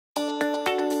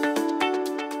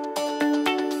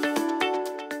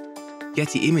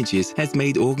Getty Images has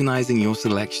made organizing your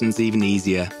selections even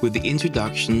easier with the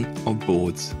introduction of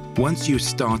boards. Once you've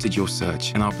started your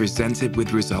search and are presented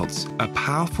with results, a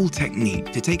powerful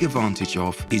technique to take advantage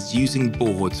of is using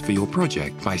boards for your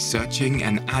project. By searching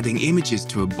and adding images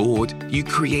to a board, you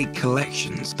create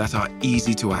collections that are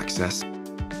easy to access.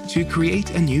 To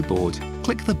create a new board,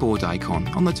 click the board icon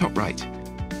on the top right.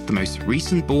 The most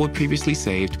recent board previously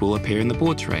saved will appear in the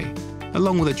board tray,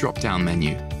 along with a drop-down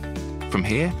menu. From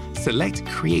here, select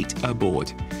Create a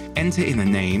Board. Enter in a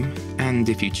name and,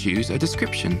 if you choose, a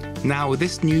description. Now, with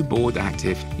this new board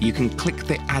active, you can click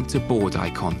the Add to Board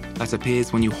icon that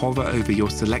appears when you hover over your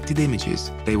selected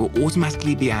images. They will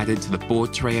automatically be added to the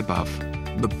board tray above.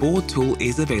 The board tool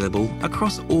is available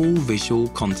across all visual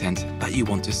content that you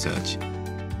want to search.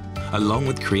 Along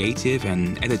with creative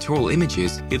and editorial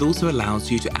images, it also allows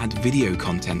you to add video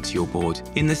content to your board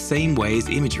in the same way as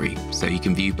imagery, so you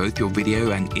can view both your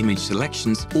video and image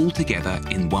selections all together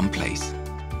in one place.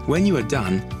 When you are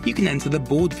done, you can enter the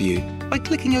board view by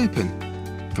clicking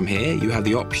Open. From here, you have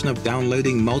the option of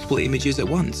downloading multiple images at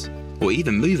once, or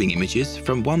even moving images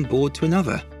from one board to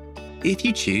another. If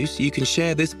you choose, you can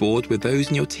share this board with those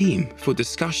in your team for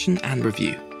discussion and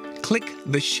review. Click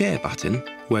the Share button,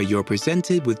 where you're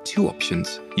presented with two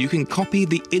options. You can copy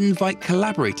the Invite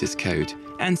Collaborators code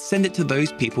and send it to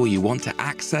those people you want to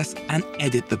access and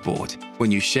edit the board.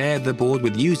 When you share the board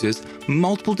with users,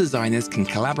 multiple designers can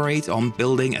collaborate on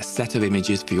building a set of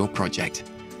images for your project.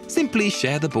 Simply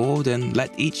share the board and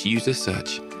let each user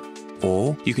search.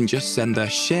 Or you can just send the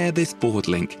Share This Board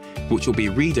link, which will be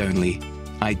read-only,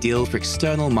 ideal for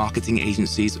external marketing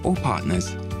agencies or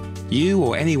partners. You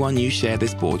or anyone you share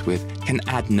this board with can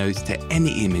add notes to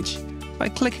any image by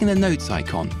clicking the Notes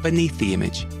icon beneath the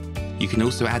image. You can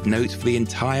also add notes for the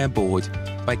entire board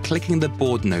by clicking the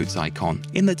Board Notes icon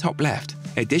in the top left.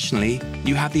 Additionally,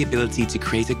 you have the ability to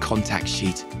create a contact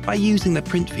sheet by using the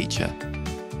Print feature.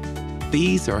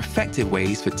 These are effective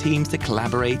ways for teams to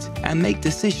collaborate and make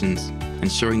decisions,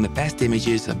 ensuring the best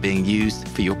images are being used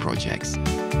for your projects.